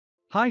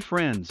Hi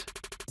friends!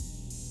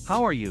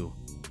 How are you?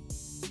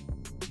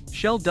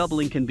 Shell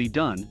doubling can be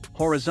done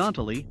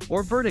horizontally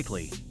or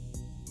vertically.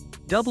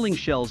 Doubling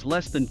shells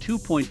less than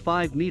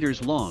 2.5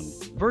 meters long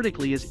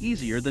vertically is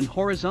easier than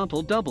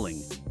horizontal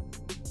doubling.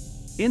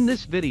 In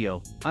this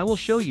video, I will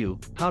show you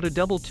how to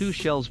double two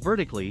shells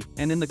vertically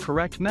and in the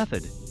correct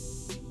method.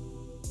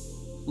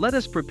 Let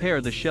us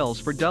prepare the shells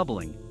for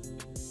doubling.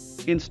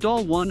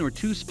 Install 1 or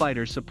 2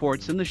 spider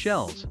supports in the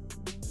shells.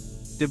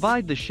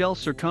 Divide the shell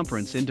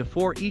circumference into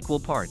 4 equal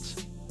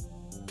parts.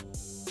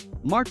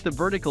 Mark the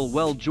vertical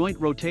weld joint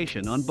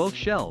rotation on both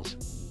shells.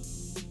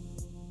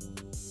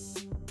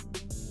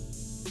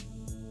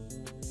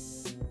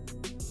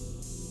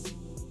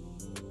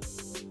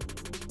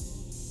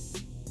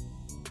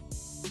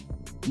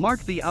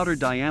 Mark the outer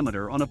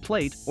diameter on a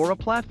plate or a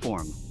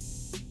platform.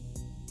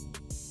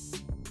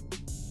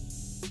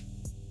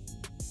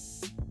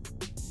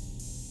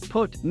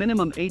 Put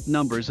minimum 8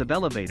 numbers of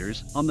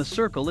elevators on the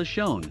circle as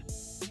shown.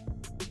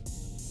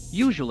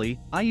 Usually,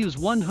 I use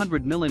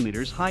 100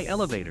 mm high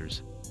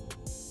elevators.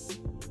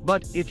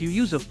 But if you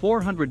use a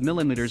 400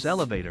 mm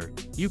elevator,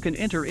 you can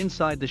enter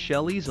inside the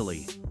shell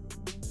easily.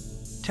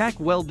 Tack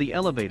weld the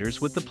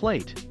elevators with the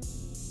plate.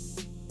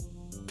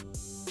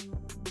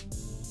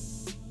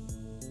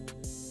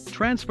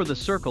 Transfer the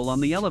circle on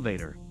the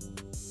elevator.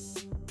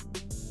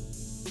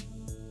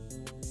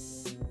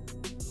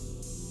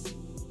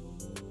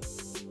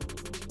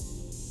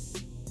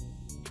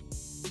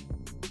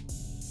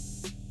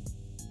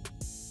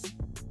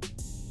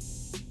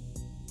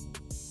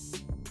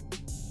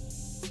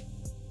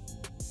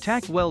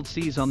 Tack weld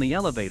Cs on the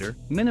elevator,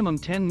 minimum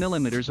 10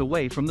 mm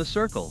away from the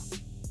circle.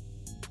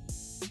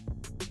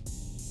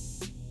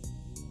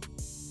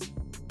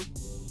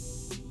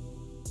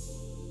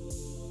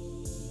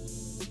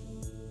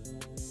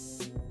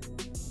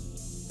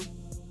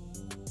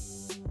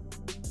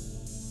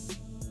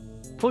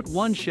 Put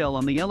 1 shell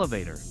on the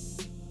elevator.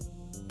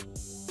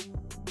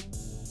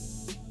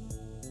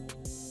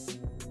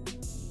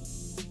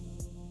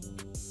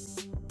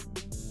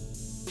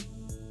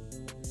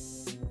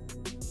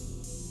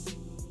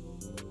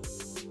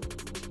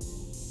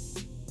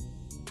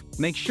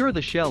 Make sure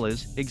the shell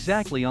is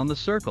exactly on the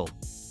circle.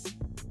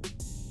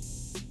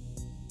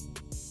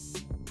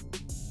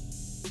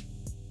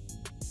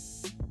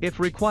 If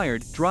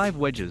required, drive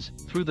wedges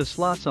through the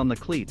slots on the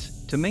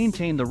cleats to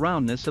maintain the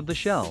roundness of the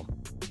shell.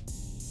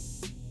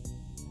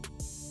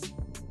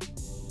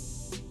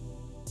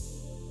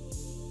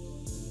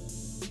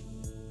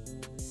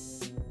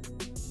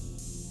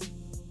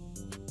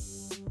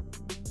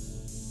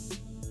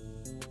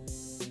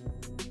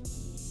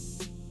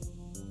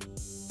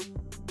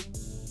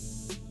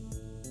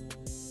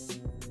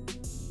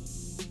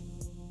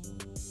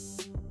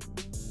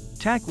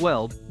 Tack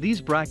weld these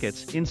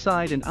brackets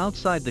inside and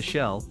outside the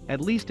shell,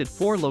 at least at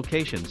 4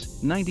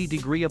 locations, 90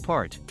 degrees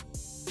apart.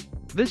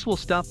 This will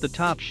stop the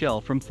top shell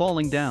from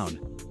falling down.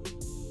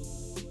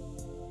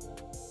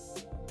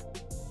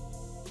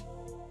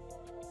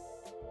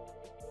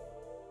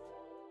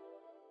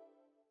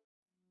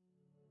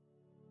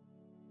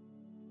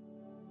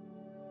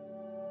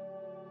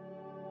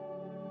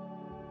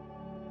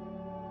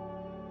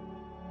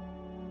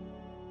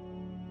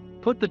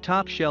 Put the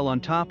top shell on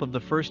top of the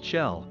first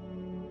shell.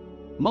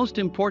 Most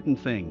important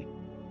thing.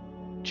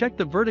 Check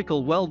the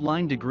vertical weld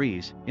line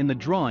degrees in the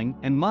drawing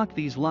and mark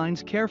these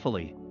lines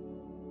carefully.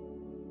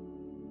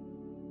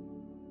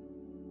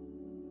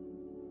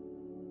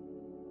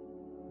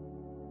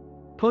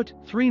 Put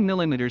 3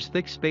 mm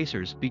thick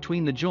spacers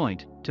between the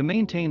joint to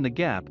maintain the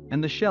gap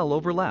and the shell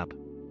overlap.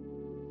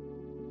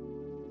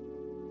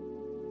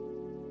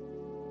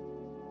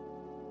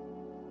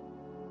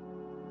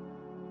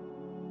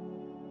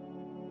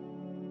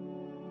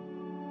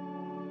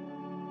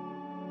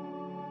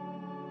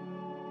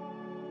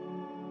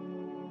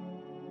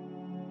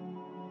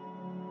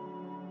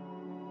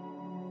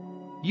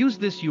 Use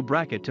this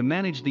U-bracket to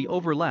manage the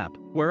overlap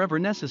wherever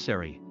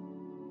necessary.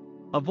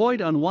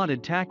 Avoid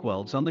unwanted tack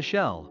welds on the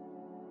shell.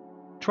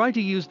 Try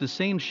to use the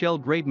same shell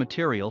grade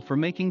material for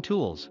making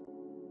tools.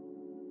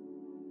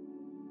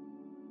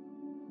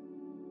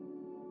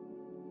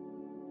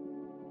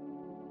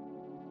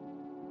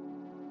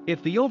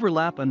 If the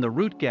overlap and the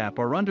root gap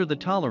are under the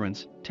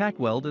tolerance, tack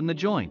weld in the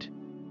joint.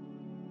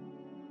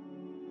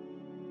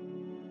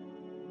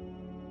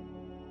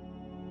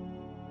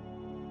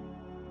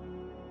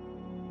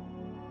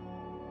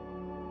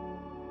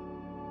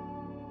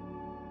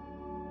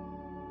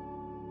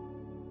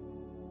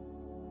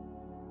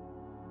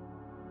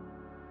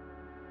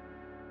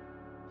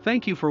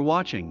 Thank you for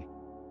watching.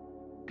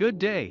 Good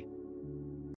day.